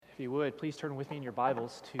you would, please turn with me in your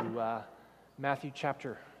Bibles to Matthew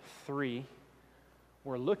chapter 3.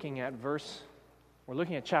 We're looking at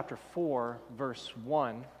chapter 4, verse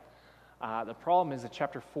 1. The problem is that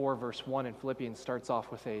chapter 4, verse 1 in Philippians starts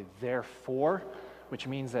off with a therefore, which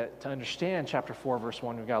means that to understand chapter 4, verse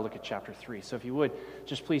 1, we've got to look at chapter 3. So if you would,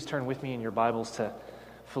 just please turn with me in your Bibles to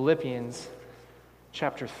Philippians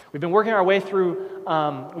chapter 3. We've been working our way through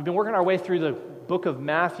the book of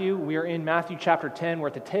Matthew. We are in Matthew chapter 10. We're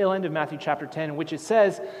at the tail end of Matthew chapter 10, in which it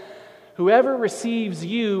says, "Whoever receives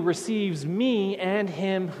you receives me and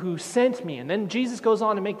him who sent me." And then Jesus goes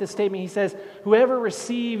on to make this statement. He says, "Whoever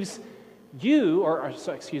receives you,"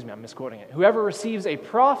 I'm misquoting it. "Whoever receives a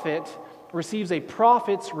prophet receives a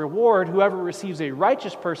prophet's reward. Whoever receives a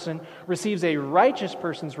righteous person receives a righteous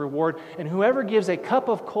person's reward. And whoever gives a cup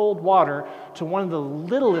of cold water to one of the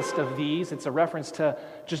littlest of these," it's a reference to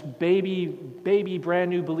just baby, brand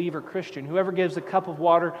new believer Christian, "whoever gives a cup of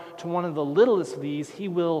water to one of the littlest of these, he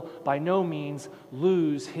will by no means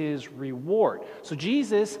lose his reward." So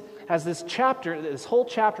Jesus has this whole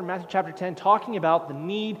chapter, Matthew chapter 10, talking about the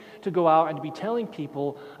need to go out and to be telling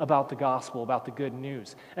people about the gospel, about the good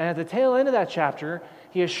news. And at the tail end of that chapter,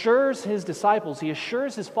 he assures his disciples, he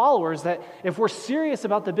assures his followers that if we're serious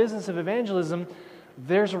about the business of evangelism,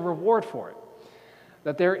 there's a reward for it.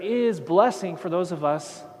 That there is blessing for those of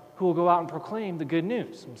us who will go out and proclaim the good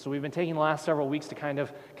news. And so we've been taking the last several weeks to kind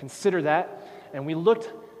of consider that. And we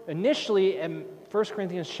looked initially in 1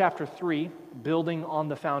 Corinthians chapter 3, building on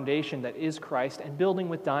the foundation that is Christ, and building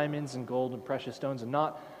with diamonds and gold and precious stones, and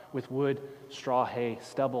not with wood, straw, hay,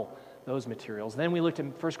 stubble, those materials. Then we looked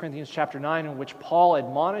at 1 Corinthians chapter 9, in which Paul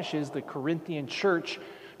admonishes the Corinthian church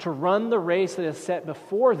to run the race that is set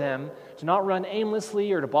before them, to not run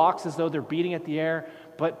aimlessly or to box as though they're beating at the air,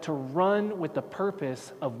 but to run with the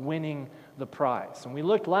purpose of winning the prize. And we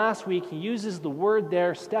looked last week, he uses the word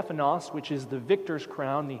there, Stephanos, which is the victor's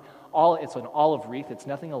crown. It's an olive wreath. It's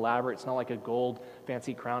nothing elaborate. It's not like a gold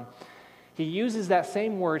fancy crown. He uses that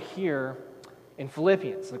same word here in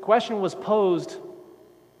Philippians. The question was posed,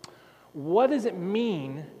 what does it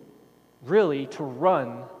mean really to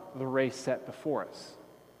run the race set before us?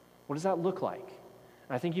 What does that look like?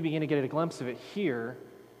 And I think you begin to get a glimpse of it here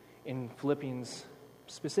in Philippians.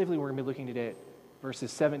 Specifically, we're going to be looking today at verses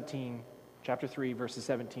 17, chapter 3, verses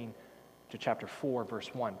 17 to chapter 4,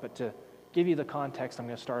 verse 1. But to give you the context, I'm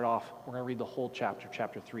going to start off. We're going to read the whole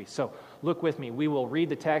chapter 3. So look with me. We will read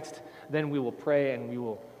the text, then we will pray, and we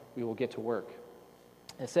will get to work.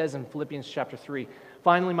 It says in Philippians chapter 3,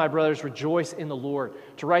 "Finally, my brothers, rejoice in the Lord.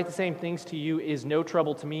 To write the same things to you is no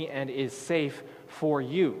trouble to me and is safe for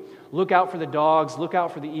you. Look out for the dogs, look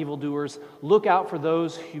out for the evildoers, look out for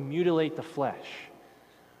those who mutilate the flesh.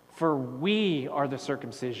 For we are the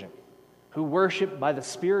circumcision, who worship by the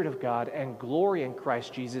Spirit of God and glory in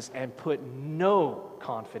Christ Jesus and put no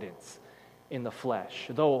confidence in the flesh,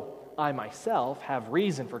 though I myself have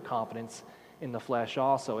reason for confidence in the flesh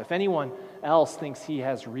also. If anyone else thinks he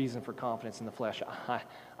has reason for confidence in the flesh,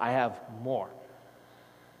 I have more.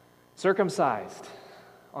 Circumcised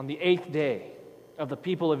on the 8th day of the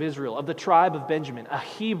people of Israel, of the tribe of Benjamin, a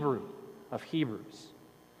Hebrew of Hebrews.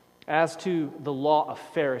 As to the law, a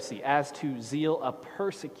Pharisee. As to zeal, a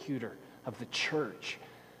persecutor of the church.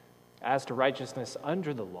 As to righteousness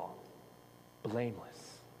under the law,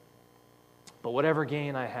 blameless. But whatever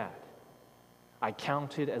gain I had, I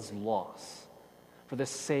counted as loss for the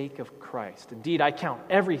sake of Christ. Indeed, I count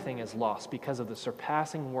everything as loss because of the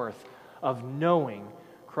surpassing worth of knowing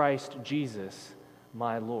Christ Jesus,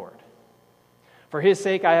 my Lord. For his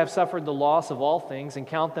sake I have suffered the loss of all things and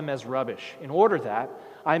count them as rubbish, in order that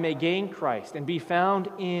I may gain Christ and be found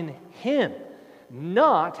in him,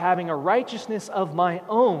 not having a righteousness of my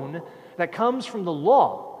own that comes from the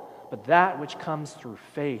law, but that which comes through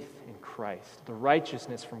faith in Christ, the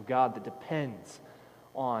righteousness from God that depends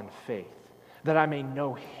on faith, that I may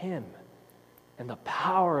know him and the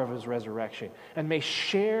power of his resurrection, and may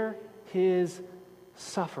share his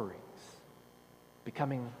sufferings,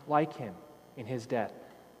 becoming like him in his death,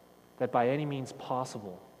 that by any means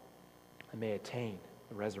possible I may attain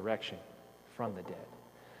the resurrection from the dead.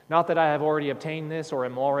 Not that I have already obtained this or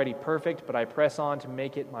am already perfect, but I press on to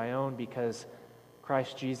make it my own because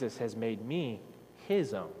Christ Jesus has made me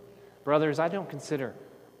his own. Brothers, I don't consider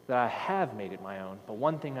that I have made it my own, but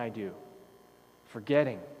one thing I do,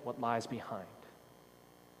 forgetting what lies behind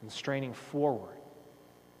and straining forward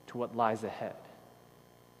to what lies ahead.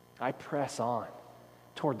 I press on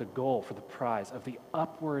toward the goal for the prize of the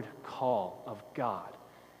upward call of God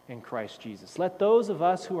in Christ Jesus. Let those of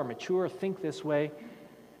us who are mature think this way,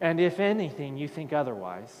 and if anything you think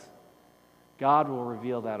otherwise, God will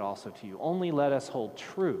reveal that also to you. Only let us hold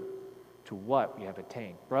true to what we have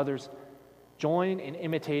attained. Brothers, join in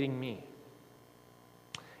imitating me,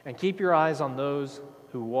 and keep your eyes on those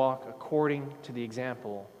who walk according to the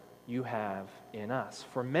example you have in us.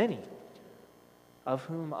 For many, of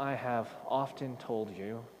whom I have often told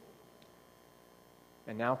you,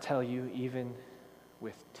 and now tell you even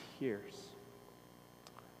with tears,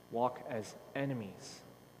 walk as enemies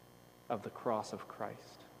of the cross of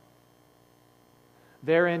Christ.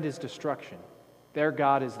 Their end is destruction. Their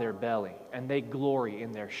God is their belly, and they glory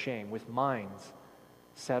in their shame, with minds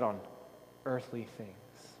set on earthly things.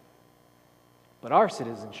 But our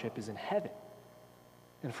citizenship is in heaven,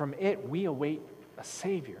 and from it we await a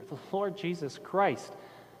Savior, the Lord Jesus Christ,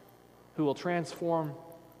 who will transform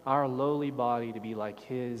our lowly body to be like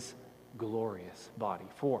His glorious body.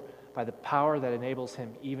 For by the power that enables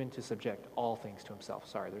Him even to subject all things to Himself.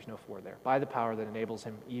 Sorry, there's no for there. By the power that enables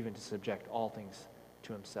Him even to subject all things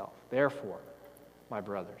to Himself. Therefore, my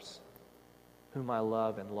brothers, whom I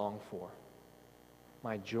love and long for,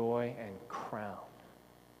 my joy and crown,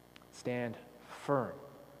 stand firm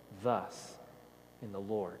thus in the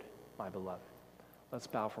Lord, my beloved. Let's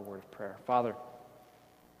bow for a word of prayer. Father,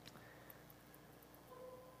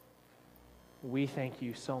 we thank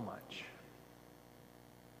you so much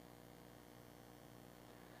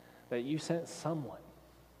that you sent someone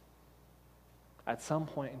at some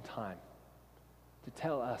point in time to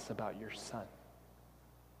tell us about your Son.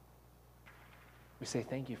 We say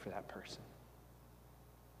thank you for that person.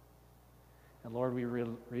 And Lord, we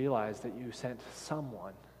realize that you sent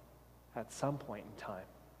someone at some point in time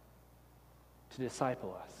to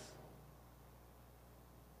disciple us,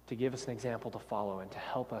 to give us an example to follow, and to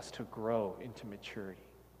help us to grow into maturity.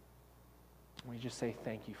 We just say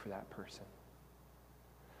thank you for that person.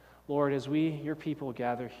 Lord, as we, your people,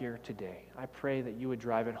 gather here today, I pray that you would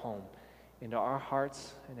drive it home into our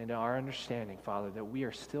hearts and into our understanding, Father, that we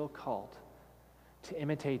are still called to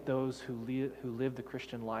imitate those who live the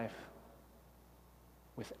Christian life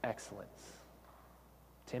with excellence,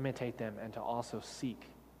 to imitate them and to also seek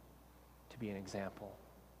to be an example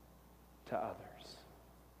to others.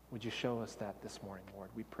 Would you show us that this morning, Lord?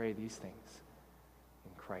 We pray these things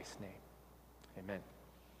in Christ's name. Amen.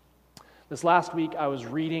 This last week, I was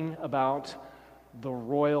reading about the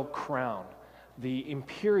royal crown, the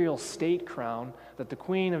imperial state crown that the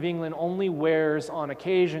Queen of England only wears on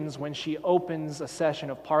occasions when she opens a session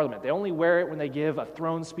of Parliament. They only wear it when they give a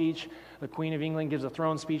throne speech. The Queen of England gives a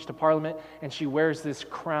throne speech to Parliament, and she wears this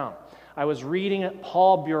crown. I was reading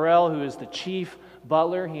Paul Burrell, who is the chief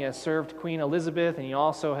butler. He has served Queen Elizabeth, and he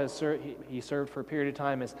also has served for a period of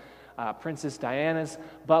time as Princess Diana's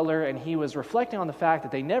butler, and he was reflecting on the fact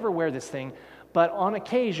that they never wear this thing, but on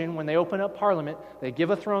occasion, when they open up Parliament, they give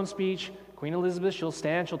a throne speech. Queen Elizabeth, she'll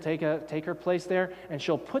stand, she'll take her place there, and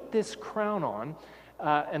she'll put this crown on,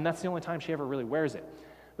 and that's the only time she ever really wears it.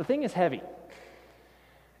 The thing is heavy,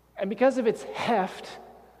 and because of its heft,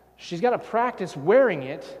 she's got to practice wearing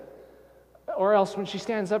it, or else when she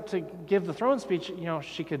stands up to give the throne speech,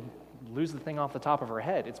 she could lose the thing off the top of her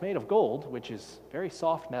head. It's made of gold, which is very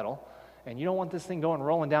soft metal, and you don't want this thing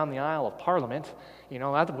rolling down the aisle of Parliament.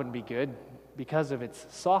 That wouldn't be good. Because of its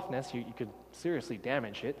softness, you could seriously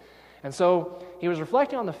damage it. And so he was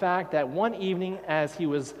reflecting on the fact that one evening as he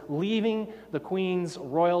was leaving the Queen's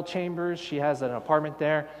royal chambers, she has an apartment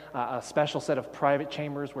there, a special set of private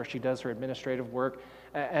chambers where she does her administrative work.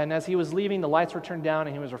 And as he was leaving, the lights were turned down,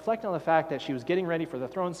 and he was reflecting on the fact that she was getting ready for the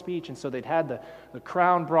throne speech, and so they'd had the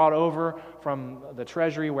crown brought over from the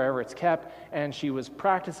treasury, wherever it's kept, and she was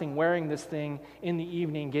practicing wearing this thing in the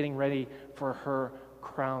evening, getting ready for her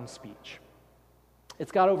crown speech.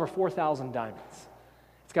 It's got over 4,000 diamonds.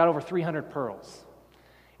 It's got over 300 pearls.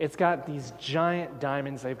 It's got these giant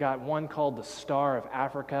diamonds. They've got one called the Star of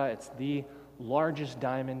Africa. It's the largest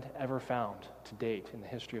diamond ever found to date in the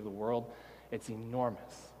history of the world. It's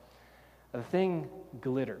enormous. The thing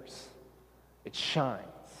glitters. It shines.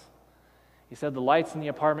 He said the lights in the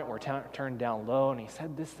apartment were turned down low, and he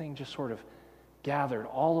said this thing just sort of gathered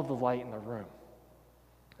all of the light in the room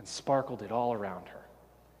and sparkled it all around her.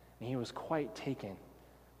 And he was quite taken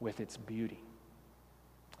with its beauty.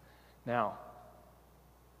 Now,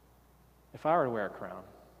 if I were to wear a crown,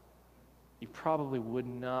 you probably would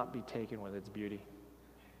not be taken with its beauty.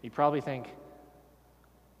 You'd probably think,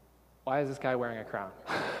 why is this guy wearing a crown?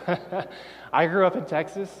 I grew up in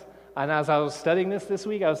Texas, and as I was studying this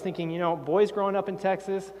week, I was thinking, boys growing up in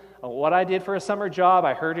Texas, what I did for a summer job,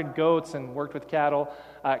 I herded goats and worked with cattle.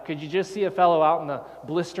 Could you just see a fellow out in the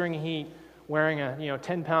blistering heat wearing a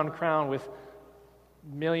 10-pound crown with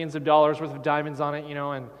millions of dollars worth of diamonds on it,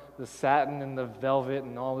 and the satin and the velvet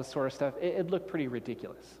and all this sort of stuff, it looked pretty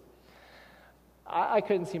ridiculous. I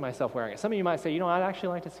couldn't see myself wearing it. Some of you might say, I'd actually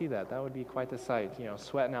like to see that. That would be quite the sight,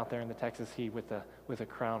 sweating out there in the Texas heat with a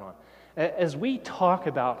crown on. As we talk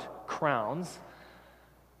about crowns,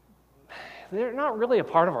 they're not really a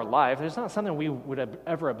part of our life. It's not something we would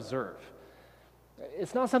ever observe.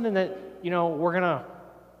 It's not something that, we're going to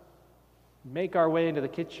make our way into the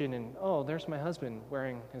kitchen and, oh, there's my husband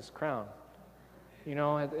wearing his crown.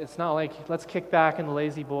 It's not like, let's kick back in the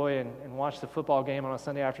lazy boy and watch the football game on a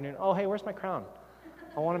Sunday afternoon. Oh, hey, where's my crown?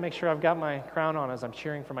 I want to make sure I've got my crown on as I'm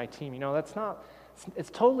cheering for my team. That's not, it's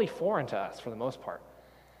totally foreign to us for the most part.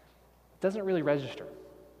 It doesn't really register.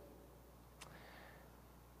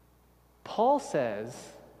 Paul says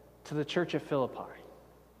to the church of Philippi,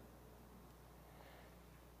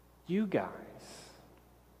 you guys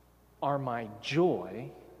are my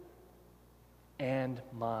joy and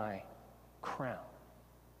my crown.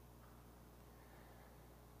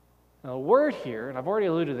 Now, the word here, and I've already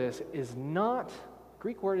alluded to this, is not,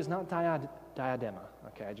 Greek word is not diadema.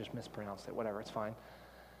 Okay, I just mispronounced it. Whatever, it's fine.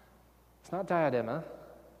 It's not diadema,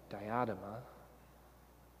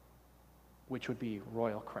 which would be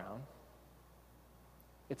royal crown.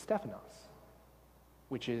 It's Stephanos,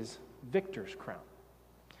 which is victor's crown.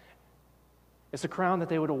 It's a crown that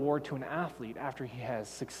they would award to an athlete after he has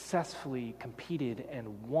successfully competed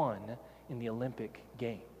and won in the Olympic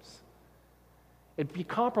Games. It'd be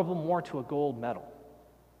comparable more to a gold medal.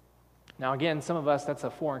 Now again, some of us, that's a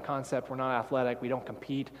foreign concept. We're not athletic. We don't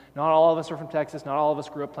compete. Not all of us are from Texas. Not all of us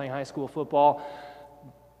grew up playing high school football.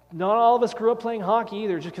 Not all of us grew up playing hockey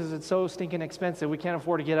either, just because it's so stinking expensive. We can't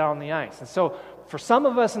afford to get out on the ice. And so for some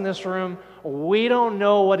of us in this room, we don't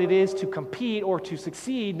know what it is to compete or to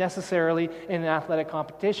succeed necessarily in an athletic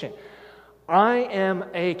competition. I am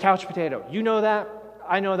a couch potato. You know that.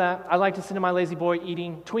 I know that. I like to sit in my lazy boy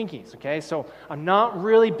eating Twinkies, okay? So I'm not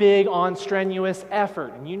really big on strenuous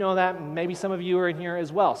effort, and you know that, and maybe some of you are in here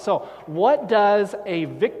as well. So what does a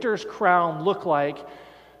victor's crown look like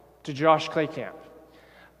to Josh Claycamp?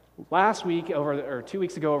 Last week, 2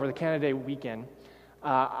 weeks ago, over the Canada Day weekend,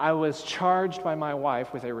 I was charged by my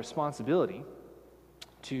wife with a responsibility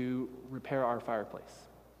to repair our fireplace.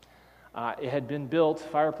 Fireplace had been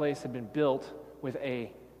built with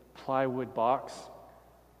a plywood box.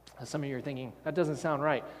 Some of you are thinking, that doesn't sound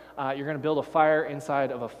right. You're going to build a fire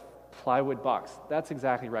inside of a plywood box. That's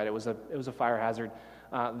exactly right. It was a fire hazard.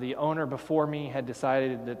 The owner before me had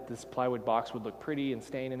decided that this plywood box would look pretty and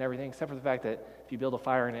stained and everything, except for the fact that if you build a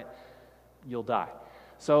fire in it, you'll die.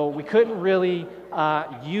 So we couldn't really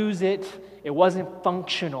use it. It wasn't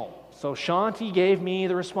functional. So Shanti gave me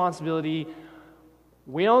the responsibility.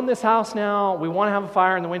 We own this house now. We want to have a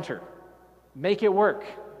fire in the winter. Make it work.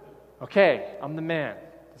 Okay, I'm the man.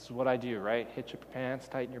 This is what I do, right? Hitch up your pants,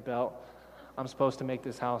 tighten your belt. I'm supposed to make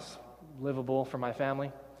this house livable for my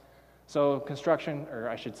family. So construction, or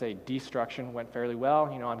I should say destruction, went fairly well.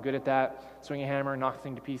 I'm good at that. Swing a hammer, knock the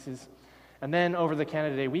thing to pieces. And then over the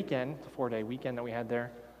Canada Day weekend, the 4-day weekend that we had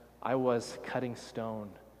there, I was cutting stone,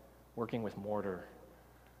 working with mortar.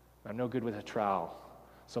 I'm no good with a trowel.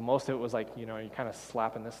 So most of it was like, you're kind of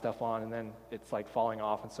slapping this stuff on, and then it's like falling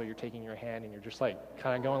off, and so you're taking your hand, and you're just like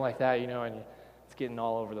kind of going like that, and it's getting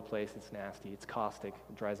all over the place. It's nasty. It's caustic.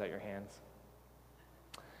 It dries out your hands.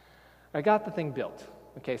 I got the thing built.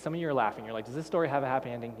 Okay, some of you are laughing. You're like, does this story have a happy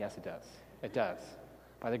ending? Yes, it does. It does.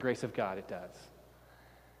 By the grace of God, it does.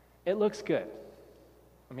 It looks good.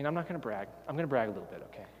 I'm not going to brag. I'm going to brag a little bit,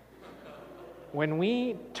 okay? When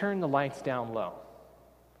we turn the lights down low,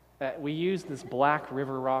 we use this black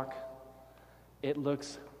river rock. It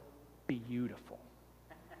looks beautiful.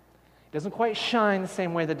 It doesn't quite shine the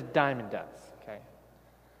same way that a diamond does, okay?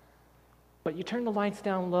 But you turn the lights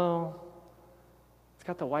down low. It's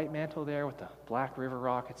got the white mantle there with the black river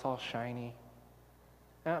rock. It's all shiny.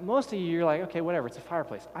 Now, most of you, you're like, okay, whatever, it's a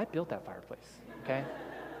fireplace. I built that fireplace, okay?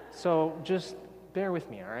 So just bear with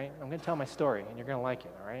me, all right? I'm going to tell my story, and you're going to like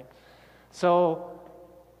it, all right? So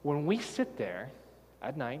when we sit there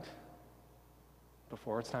at night,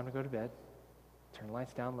 before it's time to go to bed, turn the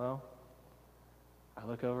lights down low, I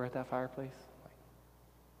look over at that fireplace.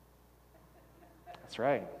 That's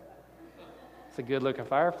right. It's a good-looking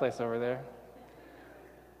fireplace over there.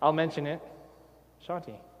 I'll mention it. Shanti,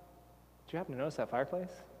 did you happen to notice that fireplace?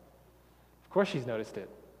 Of course she's noticed it.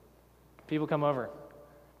 People come over.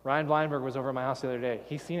 Ryan Bleinberg was over at my house the other day.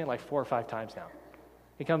 He's seen it like 4 or 5 times now.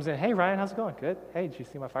 He comes in, hey, Ryan, how's it going? Good. Hey, did you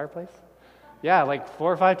see my fireplace? Yeah, like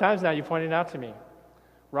 4 or 5 times now you pointed it out to me.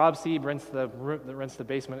 Rob Sieb rents the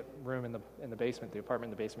basement room in the basement, the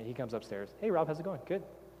apartment in the basement. He comes upstairs. Hey, Rob, how's it going? Good.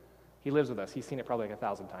 He lives with us. He's seen it probably like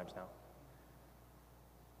 1,000 times now.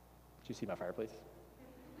 you see my fireplace?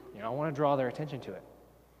 I want to draw their attention to it.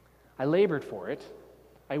 I labored for it.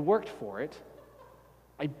 I worked for it.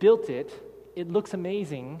 I built it. It looks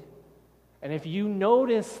amazing. And if you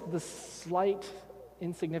notice the slight,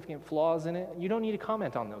 insignificant flaws in it, you don't need to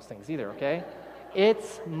comment on those things either, okay?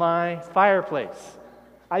 It's my fireplace.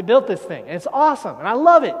 I built this thing, and it's awesome, and I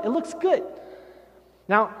love it. It looks good.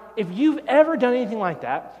 Now, if you've ever done anything like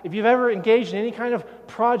that, if you've ever engaged in any kind of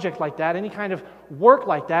project like that, any kind of work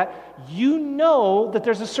like that, you know that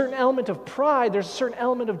there's a certain element of pride, there's a certain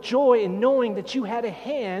element of joy in knowing that you had a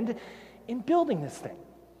hand in building this thing.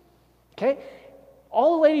 Okay?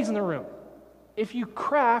 All the ladies in the room, if you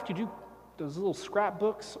craft, you do those little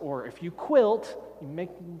scrapbooks, or if you quilt, you make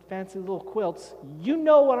fancy little quilts, you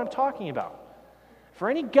know what I'm talking about. For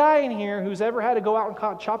any guy in here who's ever had to go out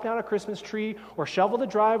and chop down a Christmas tree or shovel the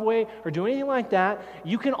driveway or do anything like that,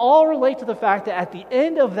 you can all relate to the fact that at the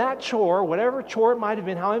end of that chore, whatever chore it might have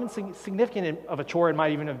been, how insignificant of a chore it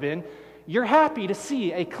might even have been, you're happy to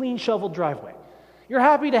see a clean shoveled driveway. You're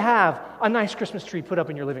happy to have a nice Christmas tree put up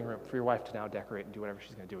in your living room for your wife to now decorate and do whatever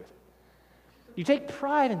she's going to do with it. You take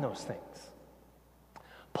pride in those things.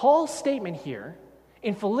 Paul's statement here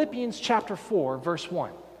in Philippians chapter 4, verse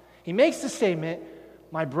 1, he makes the statement,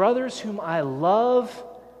 "My brothers whom I love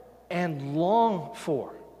and long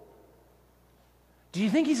for." Do you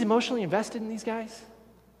think he's emotionally invested in these guys?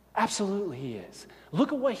 Absolutely he is.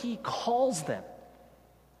 Look at what he calls them.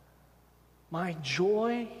 My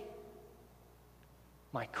joy,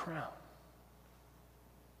 my crown.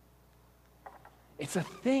 It's a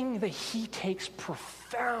thing that he takes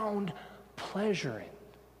profound pleasure in.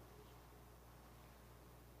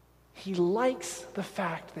 He likes the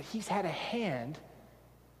fact that he's had a hand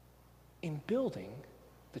in building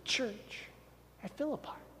the church at Philippi.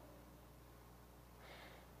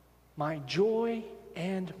 My joy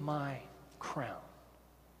and my crown.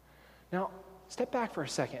 Now, step back for a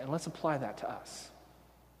second and let's apply that to us.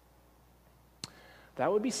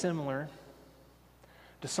 That would be similar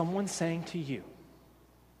to someone saying to you,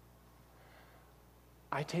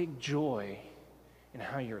 I take joy in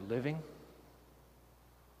how you're living.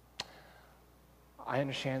 I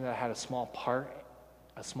understand that I had a small part,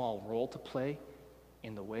 a small role to play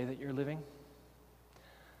in the way that you're living.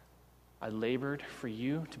 I labored for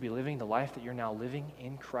you to be living the life that you're now living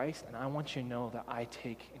in Christ, and I want you to know that I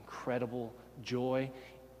take incredible joy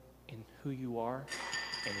in who you are,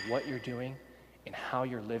 in what you're doing, in how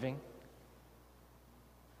you're living.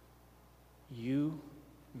 You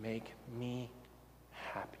make me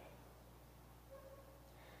happy.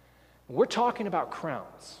 We're talking about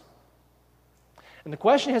crowns. And the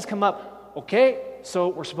question has come up, okay, so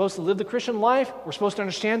we're supposed to live the Christian life. We're supposed to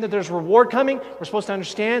understand that there's reward coming. We're supposed to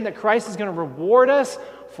understand that Christ is going to reward us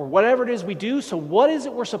for whatever it is we do. So what is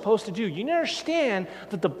it we're supposed to do? You need to understand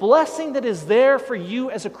that the blessing that is there for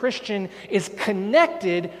you as a Christian is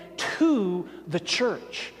connected to the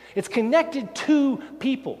church. It's connected to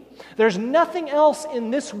people. There's nothing else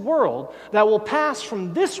in this world that will pass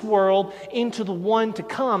from this world into the one to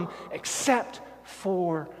come except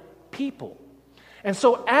for people. And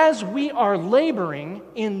so as we are laboring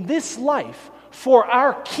in this life for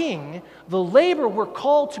our King, the labor we're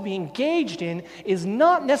called to be engaged in is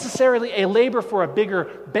not necessarily a labor for a bigger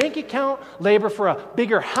bank account, labor for a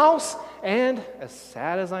bigger house, and as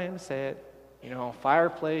sad as I am to say it,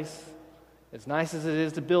 fireplace, as nice as it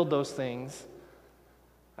is to build those things,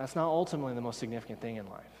 that's not ultimately the most significant thing in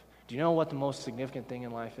life. Do you know what the most significant thing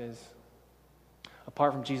in life is?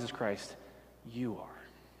 Apart from Jesus Christ, you are.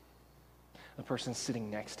 The person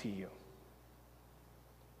sitting next to you.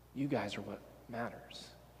 You guys are what matters.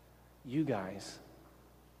 You guys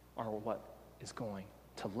are what is going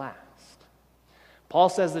to last. Paul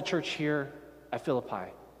says to the church here at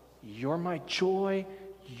Philippi, you're my joy,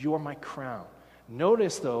 you're my crown.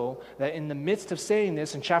 Notice, though, that in the midst of saying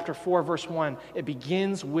this, in chapter 4, verse 1, it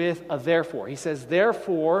begins with a therefore. He says,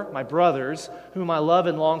 therefore, my brothers, whom I love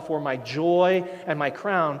and long for, my joy and my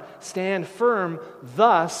crown, stand firm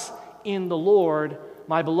thus in the Lord,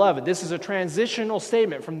 my beloved. This is a transitional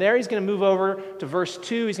statement. From there, he's going to move over to verse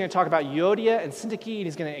 2. He's going to talk about Euodia and Syntyche, and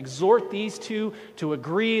he's going to exhort these two to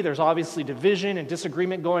agree. There's obviously division and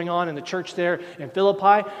disagreement going on in the church there in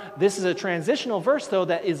Philippi. This is a transitional verse, though,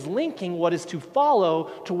 that is linking what is to follow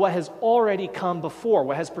to what has already come before,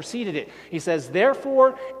 what has preceded it. He says,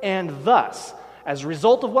 therefore and thus. As a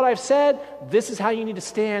result of what I've said, this is how you need to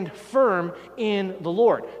stand firm in the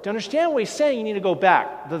Lord. To understand what he's saying, you need to go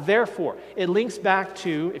back. The therefore. It links back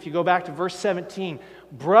to, if you go back to verse 17,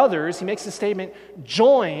 brothers, he makes the statement,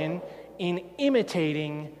 join in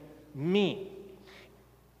imitating me.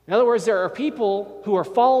 In other words, there are people who are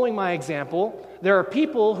following my example. There are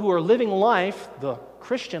people who are living life, the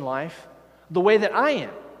Christian life, the way that I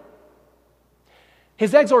am.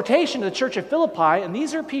 His exhortation to the church of Philippi, and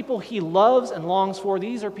these are people he loves and longs for,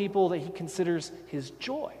 these are people that he considers his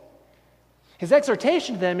joy. His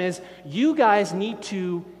exhortation to them is, you guys need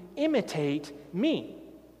to imitate me.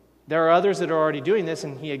 There are others that are already doing this,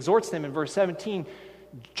 and he exhorts them in verse 17,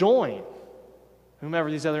 join, whomever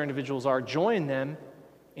these other individuals are, join them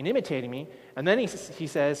in imitating me. And then he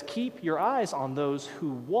says, keep your eyes on those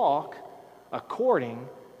who walk according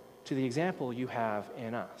to the example you have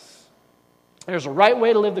in us. There's a right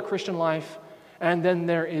way to live the Christian life, and then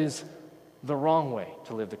there is the wrong way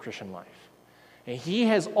to live the Christian life. And he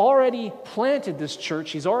has already planted this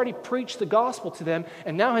church. He's already preached the gospel to them,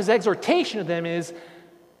 and now his exhortation to them is,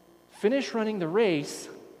 finish running the race,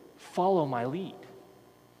 follow my lead.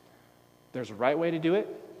 There's a right way to do it,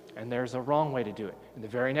 and there's a wrong way to do it. In the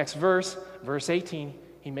very next verse, verse 18,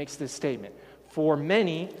 he makes this statement, for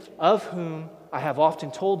many of whom I have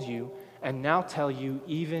often told you, and now tell you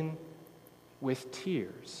even with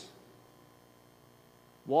tears,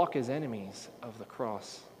 walk as enemies of the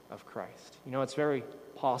cross of Christ. You know, it's very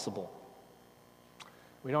possible.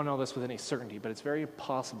 We don't know this with any certainty, but it's very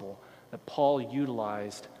possible that Paul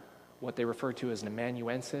utilized what they refer to as an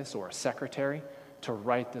amanuensis or a secretary to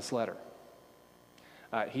write this letter.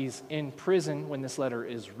 He's in prison when this letter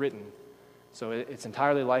is written, so it's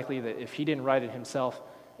entirely likely that if he didn't write it himself,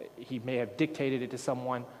 he may have dictated it to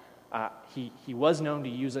someone. He was known to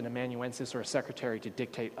use an amanuensis or a secretary to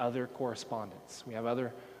dictate other correspondence. We have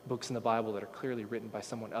other books in the Bible that are clearly written by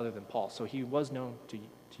someone other than Paul. So he was known to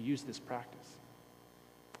use this practice.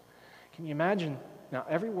 Can you imagine? Now,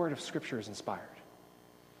 every word of Scripture is inspired.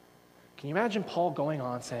 Can you imagine Paul going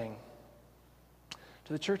on saying,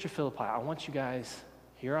 to the church of Philippi, I want you guys,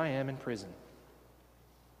 here I am in prison,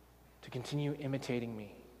 to continue imitating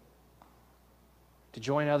me, to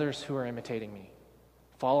join others who are imitating me,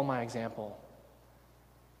 follow my example.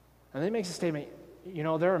 And then he makes a statement, you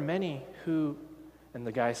know, there are many who, and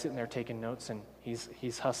the guy's sitting there taking notes, and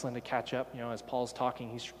he's hustling to catch up. You know, as Paul's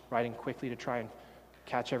talking, he's writing quickly to try and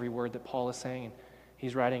catch every word that Paul is saying, and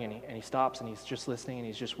he's writing, and he stops, and he's just listening, and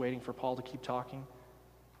he's just waiting for Paul to keep talking.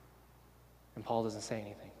 And Paul doesn't say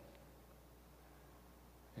anything.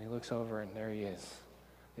 And he looks over, and there he is,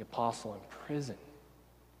 the apostle in prison,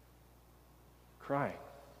 crying,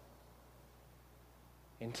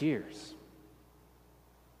 in tears.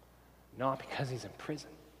 Not because he's in prison,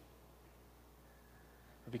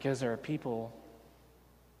 but because there are people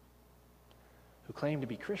who claim to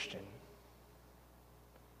be Christian,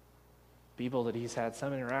 people that he's had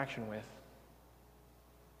some interaction with,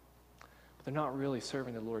 but they're not really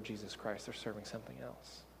serving the Lord Jesus Christ. They're serving something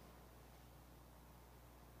else.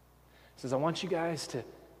 He says, I want you guys to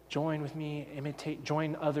join with me,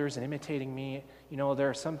 join others in imitating me. You know, there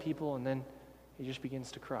are some people, and then he just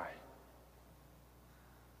begins to cry.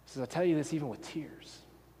 He says, I tell you this even with tears.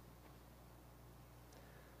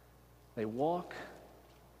 They walk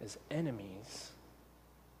as enemies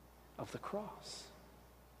of the cross.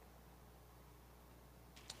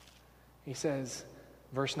 He says,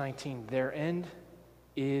 verse 19, their end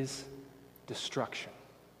is destruction.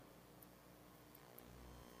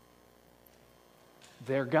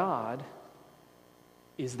 Their God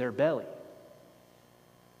is their belly.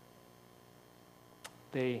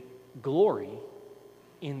 They glory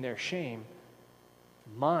in their shame.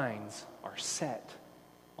 Minds are set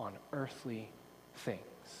on earthly things.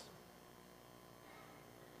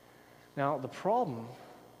 Now, the problem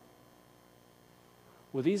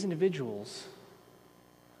with these individuals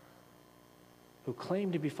who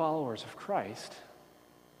claim to be followers of Christ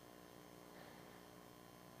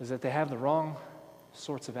is that they have the wrong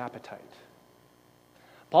sorts of appetite.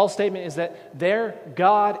 Paul's statement is that their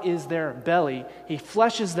God is their belly. He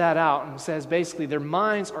fleshes that out and says basically their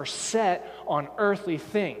minds are set on earthly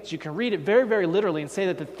things. You can read it very, very literally and say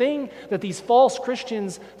that the thing that these false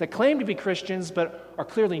Christians that claim to be Christians but are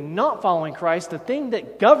clearly not following Christ, the thing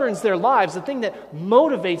that governs their lives, the thing that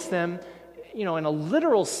motivates them, you know, in a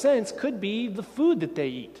literal sense, could be the food that they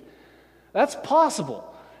eat. That's possible.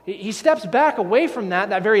 He steps back away from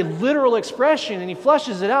that very literal expression, and he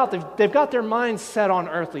fleshes it out. They've got their minds set on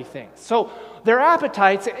earthly things. So their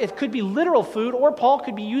appetites, it could be literal food, or Paul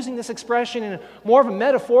could be using this expression in more of a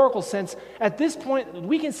metaphorical sense. At this point,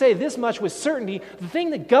 we can say this much with certainty. The thing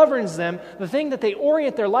that governs them, the thing that they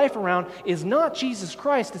orient their life around, is not Jesus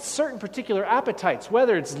Christ. It's certain particular appetites,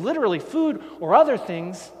 whether it's literally food or other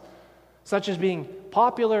things, such as being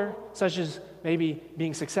popular, such as maybe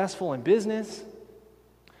being successful in business.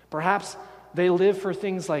 Perhaps they live for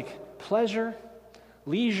things like pleasure,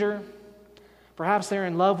 leisure. Perhaps they're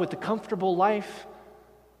in love with the comfortable life.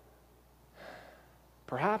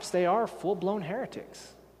 Perhaps they are full-blown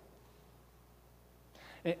heretics.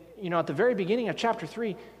 At the very beginning of chapter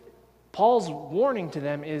 3, Paul's warning to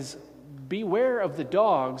them is, beware of the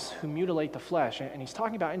dogs who mutilate the flesh. And he's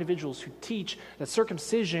talking about individuals who teach that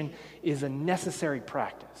circumcision is a necessary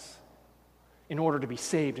practice in order to be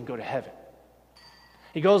saved and go to heaven.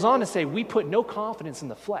 He goes on to say, we put no confidence in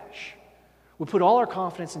the flesh. We put all our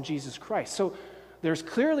confidence in Jesus Christ. So there's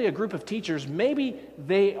clearly a group of teachers. Maybe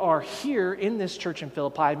they are here in this church in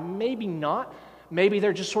Philippi. Maybe not. Maybe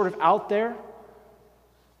they're just sort of out there.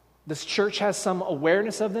 This church has some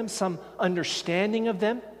awareness of them, some understanding of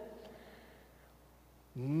them.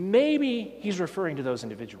 Maybe he's referring to those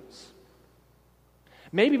individuals.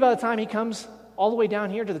 Maybe by the time he comes all the way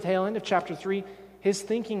down here to the tail end of chapter 3, his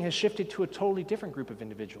thinking has shifted to a totally different group of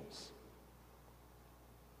individuals.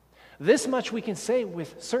 This much we can say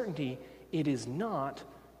with certainty: it is not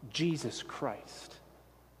Jesus Christ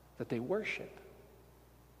that they worship.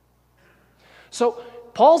 So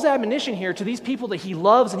Paul's admonition here to these people that he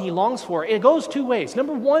loves and he longs for, it goes two ways.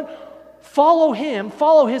 Number one, follow him,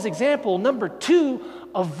 follow his example. Number two,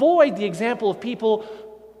 avoid the example of people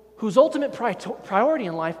whose ultimate priority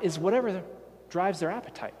in life is whatever drives their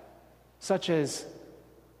appetite, such as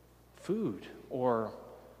food or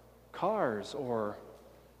cars or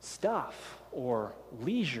stuff or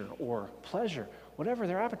leisure or pleasure. Whatever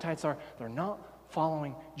their appetites are, they're not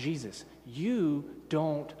following Jesus. You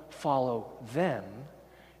don't follow them.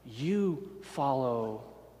 You follow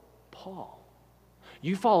Paul.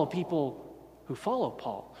 You follow people who follow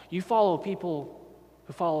Paul. You follow people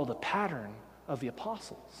who follow the pattern of the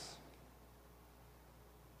apostles.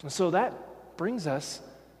 And so that brings us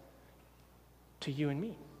to you and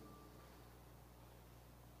me.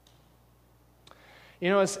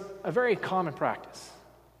 It's a very common practice.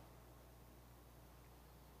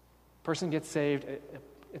 Person gets saved,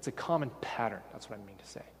 it's a common pattern. That's what I mean to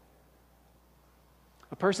say.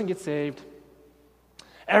 A person gets saved,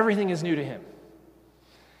 everything is new to him.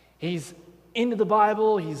 He's into the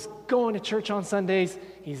Bible, he's going to church on Sundays,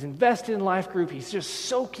 he's invested in life group, he's just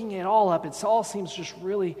soaking it all up. It all seems just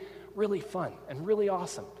really, really fun and really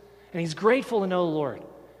awesome. And he's grateful to know the Lord.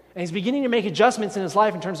 And he's beginning to make adjustments in his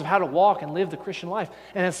life in terms of how to walk and live the Christian life.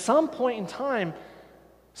 And at some point in time,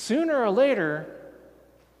 sooner or later,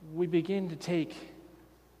 we begin to take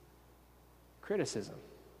criticism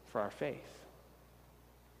for our faith.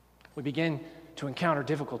 We begin to encounter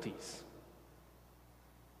difficulties.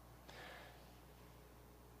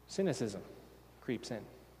 Cynicism creeps in.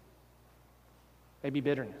 Maybe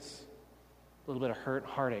bitterness, a little bit of hurt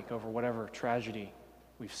and heartache over whatever tragedy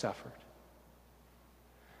we've suffered.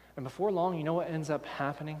 And before long, you know what ends up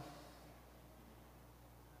happening?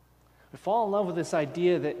 We fall in love with this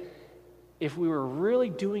idea that if we were really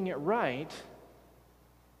doing it right,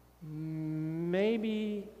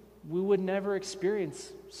 maybe we would never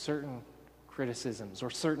experience certain criticisms or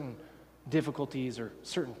certain difficulties or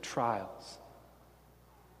certain trials.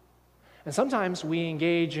 And sometimes we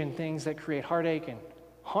engage in things that create heartache and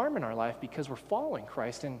harm in our life because we're following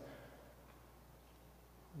Christ, and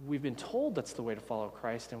we've been told that's the way to follow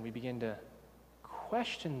Christ, and we begin to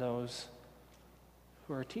question those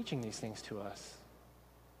who are teaching these things to us.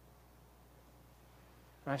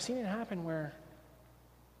 And I've seen it happen where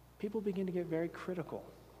people begin to get very critical.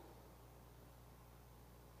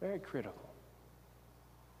 Very critical.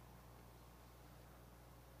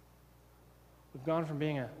 We've gone from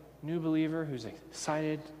being a new believer who's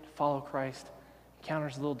excited to follow Christ,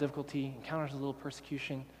 encounters a little difficulty, encounters a little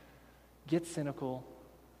persecution, gets cynical,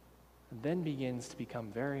 and then begins to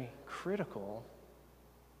become very critical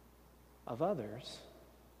of others,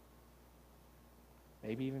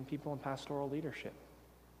 maybe even people in pastoral leadership,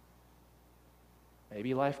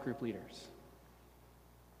 maybe life group leaders.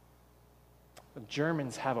 The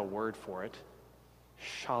Germans have a word for it,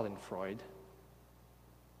 Schadenfreude.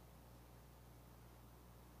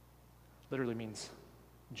 Literally means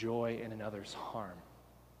joy in another's harm.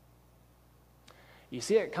 You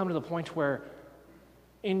see it come to the point where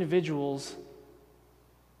individuals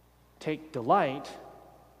take delight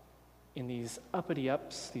in these uppity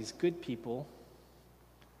ups, these good people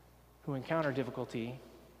who encounter difficulty.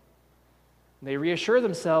 They reassure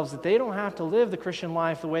themselves that they don't have to live the Christian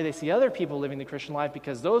life the way they see other people living the Christian life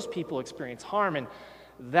because those people experience harm and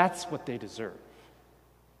that's what they deserve.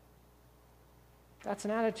 That's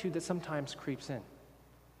an attitude that sometimes creeps in,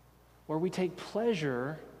 where we take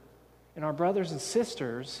pleasure in our brothers and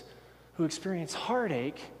sisters who experience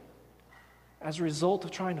heartache as a result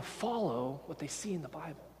of trying to follow what they see in the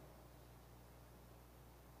Bible.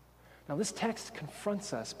 Now, this text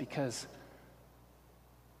confronts us because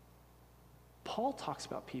Paul talks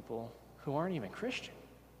about people who aren't even Christian.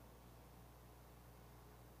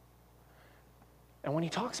 And when he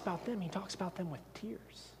talks about them, he talks about them with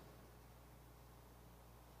tears.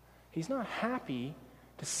 He's not happy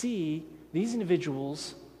to see these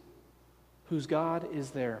individuals whose God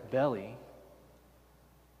is their belly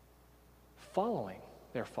following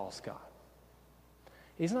their false god.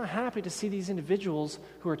 He's not happy to see these individuals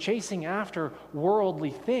who are chasing after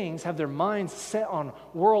worldly things, have their minds set on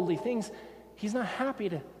worldly things. He's not happy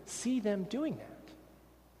to see them doing that.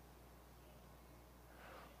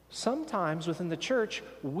 Sometimes within the church,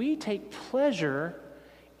 we take pleasure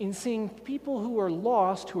in seeing people who are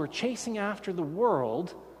lost, who are chasing after the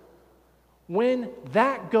world, when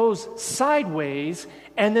that goes sideways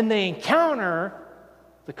and then they encounter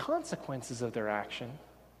the consequences of their action,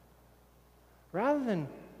 rather than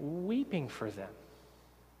weeping for them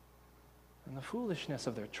and the foolishness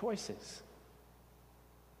of their choices,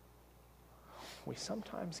 we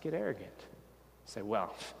sometimes get arrogant. Say,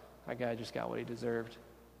 well, that guy just got what he deserved.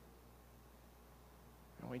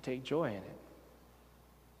 And we take joy in it.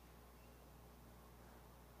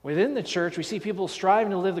 Within the church, we see people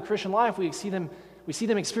striving to live the Christian life. We see them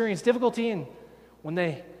experience difficulty, and when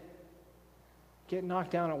they get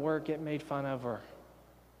knocked down at work, get made fun of, or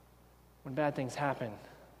when bad things happen,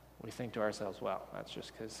 we think to ourselves, well, that's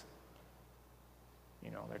just because,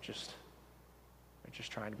 they're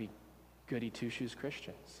just trying to be goody two-shoes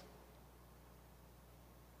Christians.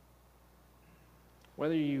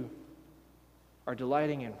 Whether you are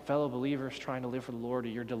delighting in fellow believers trying to live for the Lord, or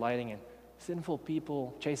you're delighting in sinful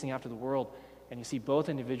people chasing after the world, and you see both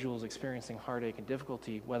individuals experiencing heartache and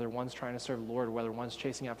difficulty, whether one's trying to serve the Lord or whether one's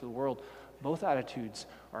chasing after the world, both attitudes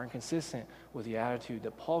are inconsistent with the attitude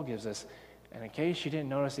that Paul gives us. And in case you didn't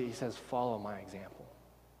notice it, he says, follow my example.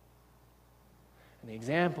 And the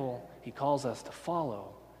example he calls us to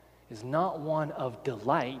follow is not one of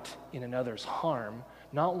delight in another's harm,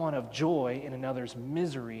 not one of joy in another's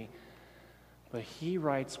misery, but he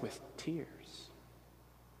writes with tears.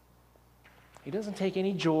 He doesn't take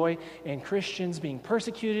any joy in Christians being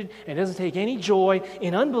persecuted, and doesn't take any joy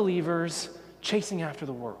in unbelievers chasing after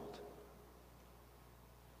the world.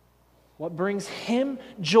 What brings him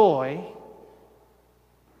joy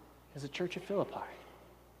is the church at Philippi.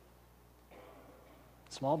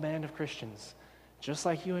 A small band of Christians, just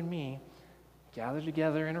like you and me, gathered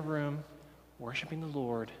together in a room, worshiping the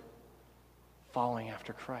Lord, following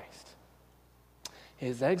after Christ.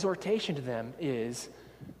 His exhortation to them is,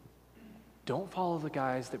 don't follow the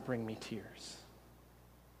guys that bring me tears.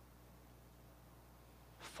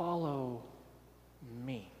 Follow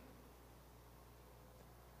me.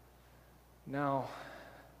 Now,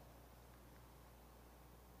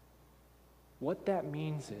 what that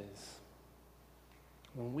means is,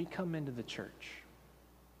 when we come into the church,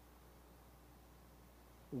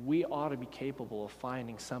 we ought to be capable of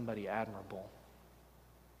finding somebody admirable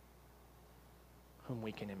whom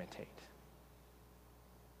we can imitate.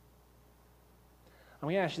 I'm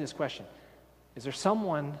going to ask you this question. Is there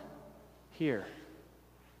someone here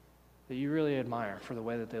that you really admire for the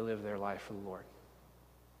way that they live their life for the Lord?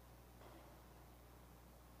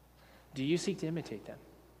 Do you seek to imitate them?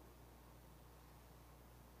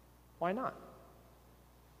 Why not?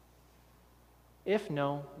 If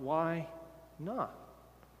no, why not?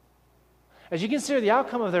 As you consider the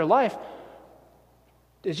outcome of their life,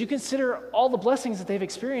 as you consider all the blessings that they've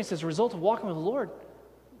experienced as a result of walking with the Lord,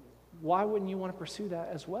 why wouldn't you want to pursue that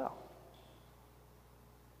as well?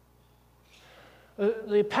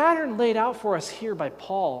 The pattern laid out for us here by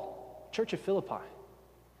Paul, Church of Philippi,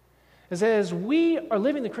 is that as we are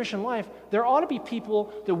living the Christian life, there ought to be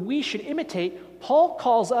people that we should imitate. Paul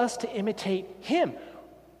calls us to imitate him.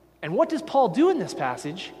 And what does Paul do in this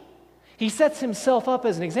passage? He sets himself up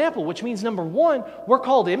as an example, which means, number one, we're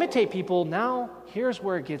called to imitate people. Now, here's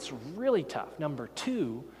where it gets really tough. Number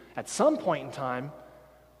two, at some point in time,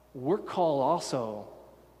 we're called also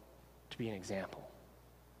to be an example.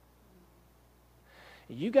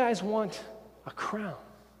 You guys want a crown.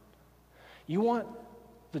 You want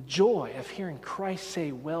the joy of hearing Christ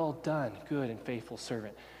say, well done, good and faithful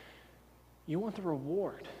servant. You want the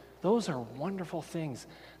reward. Those are wonderful things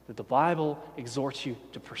that the Bible exhorts you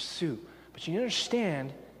to pursue. But you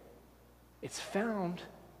understand, it's found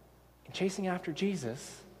in chasing after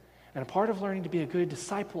Jesus. And a part of learning to be a good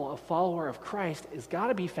disciple, a follower of Christ, has got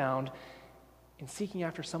to be found in seeking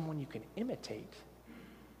after someone you can imitate.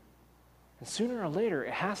 And sooner or later,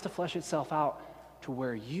 it has to flesh itself out to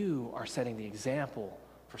where you are setting the example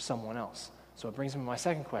for someone else. So it brings me to my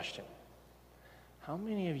second question. How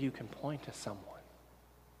many of you can point to someone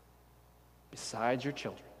besides your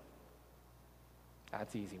children.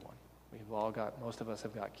 That's an easy one. Most of us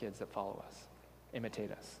have got kids that follow us,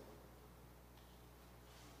 imitate us.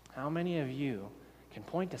 How many of you can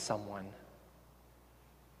point to someone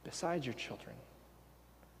besides your children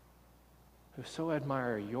who so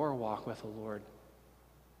admire your walk with the Lord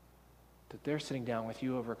that they're sitting down with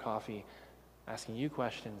you over coffee, asking you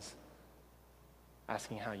questions,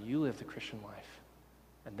 asking how you live the Christian life,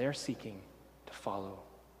 and they're seeking to follow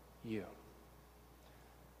you?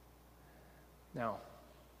 Now,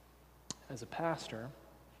 as a pastor,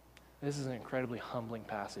 this is an incredibly humbling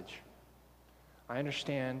passage. I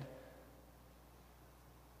understand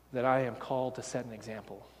that I am called to set an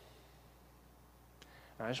example.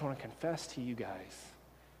 And I just want to confess to you guys,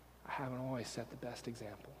 I haven't always set the best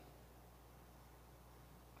example.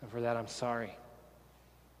 And for that, I'm sorry.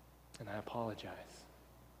 And I apologize.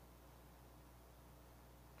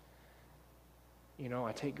 You know,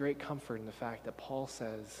 I take great comfort in the fact that Paul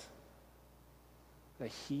says that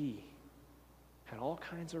he had all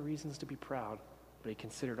kinds of reasons to be proud, but he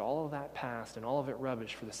considered all of that past and all of it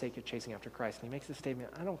rubbish for the sake of chasing after Christ. And he makes the statement,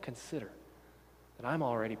 I don't consider that I'm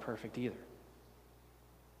already perfect either,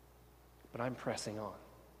 but I'm pressing on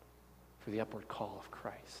for the upward call of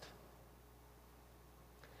Christ.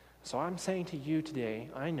 So I'm saying to you today,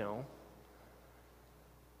 I know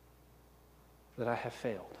that I have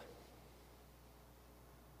failed.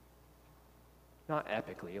 Not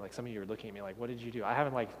epically, like some of you are looking at me like, what did you do? I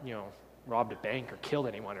haven't robbed a bank or killed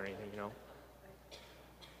anyone or anything,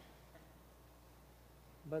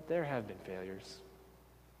 But there have been failures.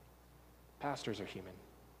 Pastors are human.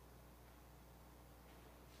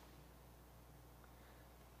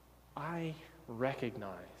 I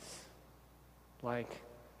recognize, like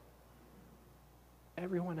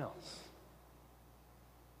everyone else,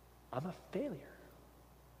 I'm a failure.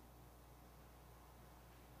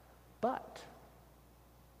 But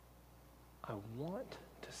I want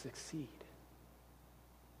to succeed.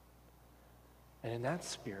 And in that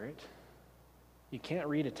spirit, you can't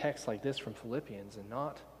read a text like this from Philippians and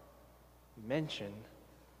not mention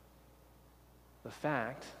the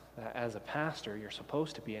fact that as a pastor, you're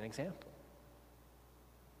supposed to be an example.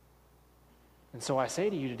 And so I say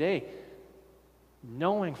to you today,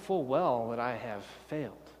 knowing full well that I have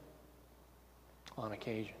failed on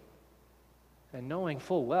occasion, and knowing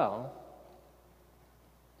full well,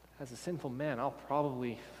 as a sinful man,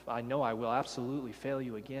 I know I will absolutely fail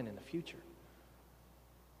you again in the future.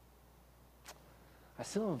 I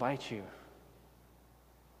still invite you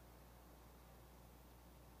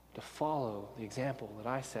to follow the example that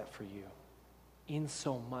I set for you in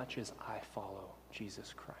so much as I follow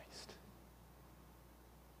Jesus Christ.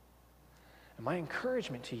 And my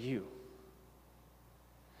encouragement to you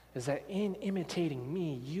is that in imitating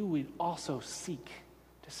me, you would also seek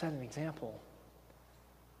to set an example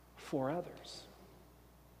for others.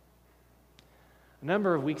 A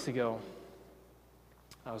number of weeks ago,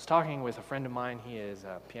 I was talking with a friend of mine. He is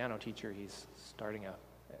a piano teacher. He's starting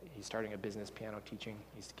a business, piano teaching.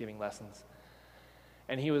 He's giving lessons.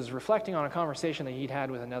 And he was reflecting on a conversation that he'd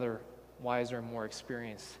had with another wiser, more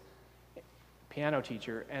experienced piano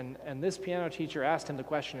teacher. And this piano teacher asked him the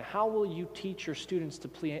question, how will you teach your students to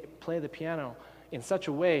play the piano in such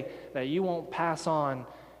a way that you won't pass on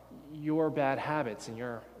your bad habits and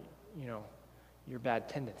your bad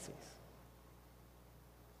tendencies?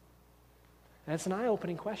 And it's an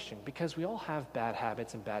eye-opening question because we all have bad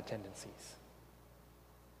habits and bad tendencies.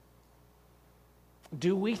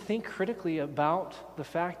 Do we think critically about the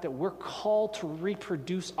fact that we're called to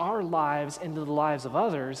reproduce our lives into the lives of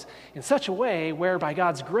others in such a way where, by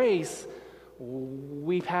God's grace,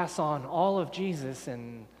 we pass on all of Jesus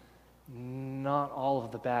and not all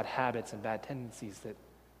of the bad habits and bad tendencies that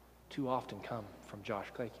too often come from Josh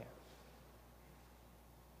Claycamp?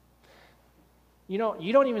 You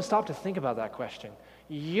don't even stop to think about that question.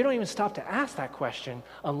 You don't even stop to ask that question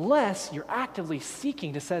unless you're actively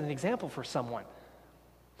seeking to set an example for someone.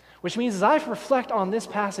 Which means as I reflect on this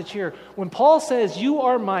passage here, when Paul says, you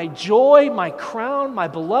are my joy, my crown, my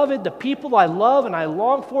beloved, the people I love and I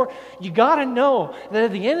long for, you got to know that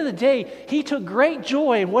at the end of the day, he took great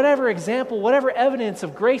joy in whatever example, whatever evidence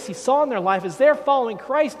of grace he saw in their life as they're following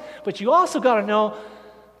Christ. But you also got to know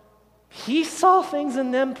he saw things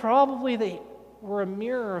in them probably that were a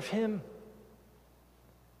mirror of him.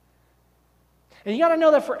 And you got to know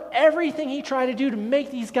that for everything he tried to do to make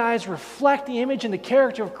these guys reflect the image and the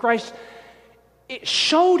character of Christ, it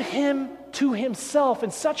showed him to himself in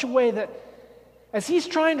such a way that as he's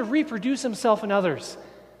trying to reproduce himself in others,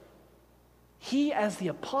 he as the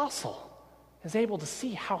apostle is able to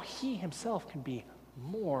see how he himself can be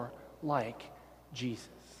more like Jesus.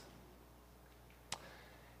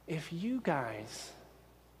 if you guys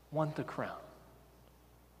want the crown,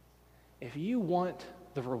 if you want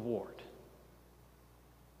the reward,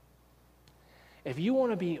 if you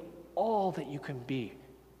want to be all that you can be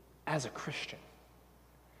as a Christian,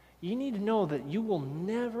 you need to know that you will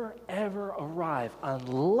never, ever arrive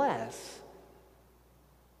unless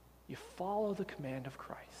you follow the command of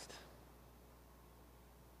Christ,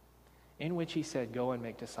 in which he said, go and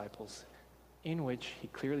make disciples, in which he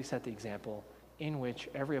clearly set the example, in which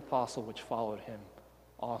every apostle which followed him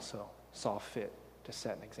also saw fit to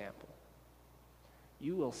set an example.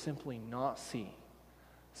 You will simply not see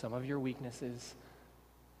some of your weaknesses,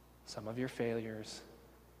 some of your failures.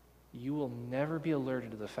 You will never be alerted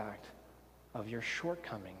to the fact of your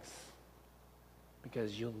shortcomings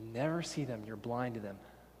because you'll never see them. You're blind to them.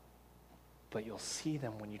 But you'll see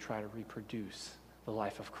them when you try to reproduce the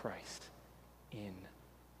life of Christ in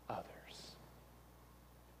others.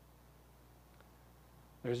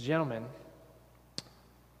 There's a gentleman.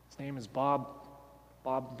 His name is Bob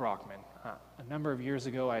Brockman. A number of years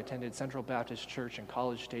ago, I attended Central Baptist Church in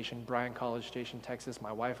College Station, Bryan College Station, Texas.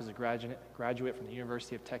 My wife was a graduate from the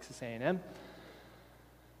University of Texas A&M.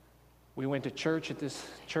 We went to church at this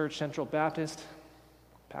church, Central Baptist.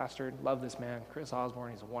 Pastored, love this man, Chris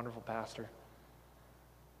Osborne. He's a wonderful pastor.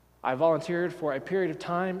 I volunteered for a period of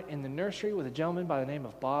time in the nursery with a gentleman by the name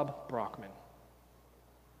of Bob Brockman.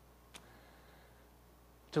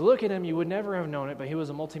 To look at him, you would never have known it, but he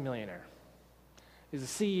was a multimillionaire.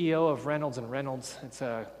 He's the CEO of Reynolds & Reynolds. It's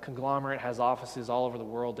a conglomerate, has offices all over the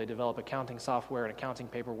world. They develop accounting software and accounting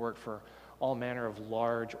paperwork for all manner of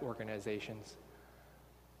large organizations.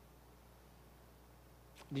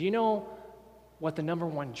 Do you know what the number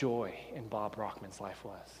one joy in Bob Brockman's life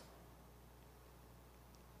was?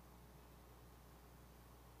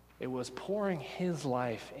 It was pouring his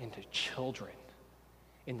life into children,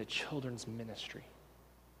 in the children's ministry,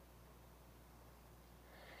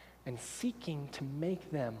 and seeking to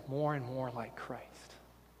make them more and more like Christ.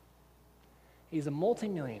 He's a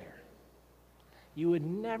multimillionaire. You would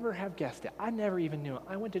never have guessed it. I never even knew it.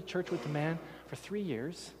 I went to church with the man for 3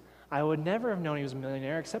 years. I would never have known he was a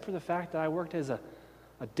millionaire except for the fact that I worked as a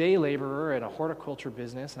day laborer at a horticulture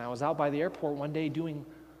business, and I was out by the airport one day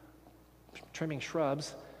trimming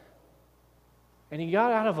shrubs, and he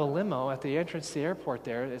got out of a limo at the entrance to the airport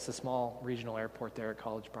there. It's a small regional airport there at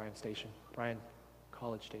Bryan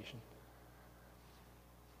College Station.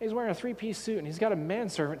 He's wearing a 3-piece suit, and he's got a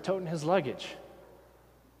manservant toting his luggage.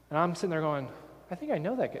 And I'm sitting there going, I think I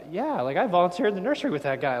know that guy. Yeah, I volunteered in the nursery with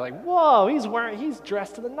that guy. Whoa, he's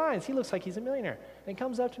dressed to the nines. He looks like he's a millionaire. And he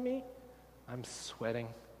comes up to me. I'm sweating.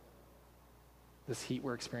 This heat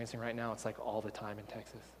we're experiencing right now, it's all the time in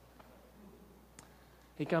Texas.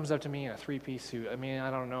 He comes up to me in a 3-piece suit. I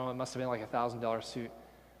don't know, it must have been a $1,000 suit.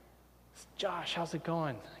 Says, Josh, how's it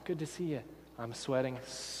going? Good to see you. I'm sweating,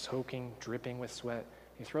 soaking, dripping with sweat.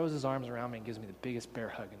 He throws his arms around me and gives me the biggest bear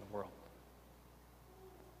hug in the world.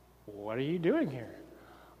 What are you doing here?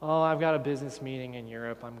 Oh, I've got a business meeting in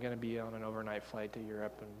Europe. I'm going to be on an overnight flight to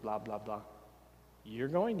Europe and blah, blah, blah. You're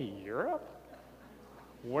going to Europe?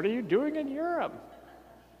 What are you doing in Europe?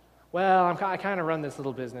 Well, I kind of run this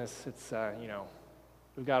little business. It's,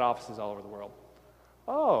 we've got offices all over the world.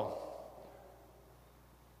 Oh.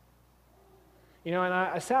 And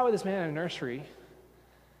I sat with this man in a nursery.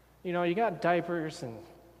 You got diapers and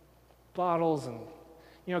bottles and,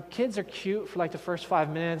 kids are cute for the first 5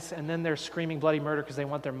 minutes, and then they're screaming bloody murder because they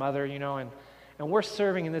want their mother, and we're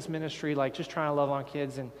serving in this ministry, just trying to love on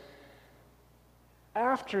kids. And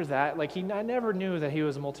after that, I never knew that he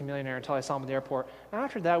was a multimillionaire until I saw him at the airport.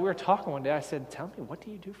 After that, we were talking one day. I said, tell me, what do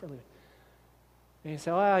you do for a living? And he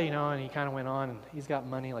said, well, and he kind of went on, and he's got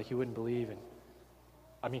money like you wouldn't believe. And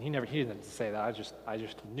he didn't say that. I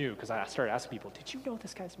just knew because I started asking people, did you know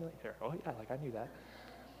this guy's a millionaire? Oh, yeah, I knew that.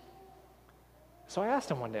 So I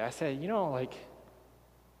asked him one day, I said, you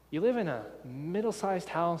live in a middle-sized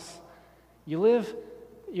house. You live,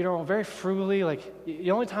 very frugally.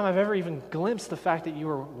 The only time I've ever even glimpsed the fact that you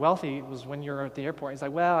were wealthy was when you were at the airport. He's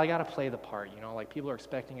like, well, I got to play the part. People are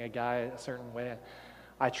expecting a guy a certain way.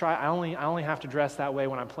 I only have to dress that way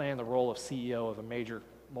when I'm playing the role of CEO of a major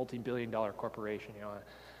multi-billion-dollar corporation.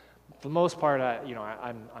 For the most part,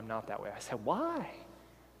 I'm not that way. I said, why?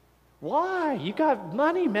 Why? You got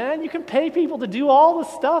money, man. You can pay people to do all the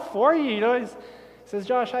stuff for you. He says,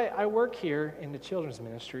 Josh, I work here in the children's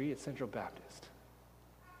ministry at Central Baptist.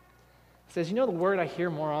 He says, the word I hear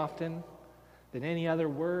more often than any other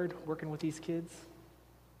word working with these kids?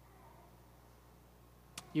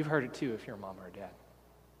 You've heard it too if you're a mom or a dad.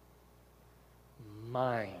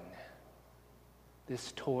 Mine.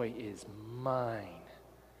 This toy is mine.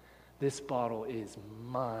 This bottle is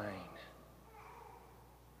mine.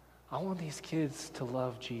 I want these kids to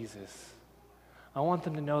love Jesus. I want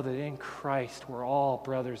them to know that in Christ we're all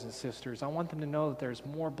brothers and sisters. I want them to know that there's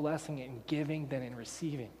more blessing in giving than in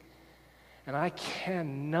receiving. And I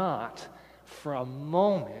cannot, for a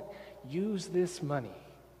moment, use this money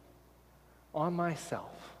on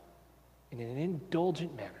myself in an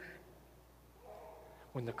indulgent manner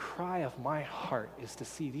when the cry of my heart is to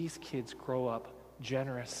see these kids grow up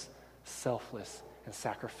generous, selfless, and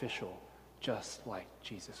sacrificial, just like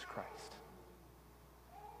Jesus Christ.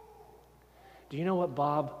 Do you know what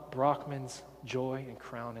Bob Brockman's joy and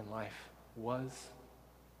crown in life was?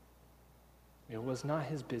 It was not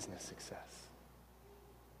his business success.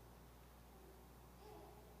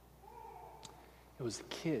 It was the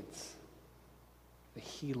kids that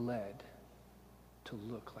he led to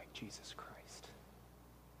look like Jesus Christ.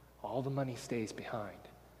 All the money stays behind.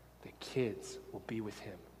 The kids will be with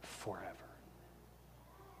him forever.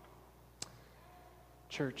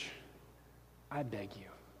 Church, I beg you,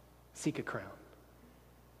 seek a crown.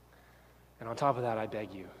 And on top of that, I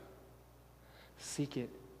beg you, seek it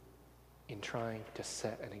in trying to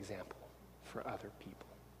set an example for other people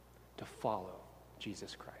to follow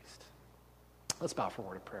Jesus Christ. Let's bow for a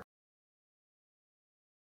word of prayer.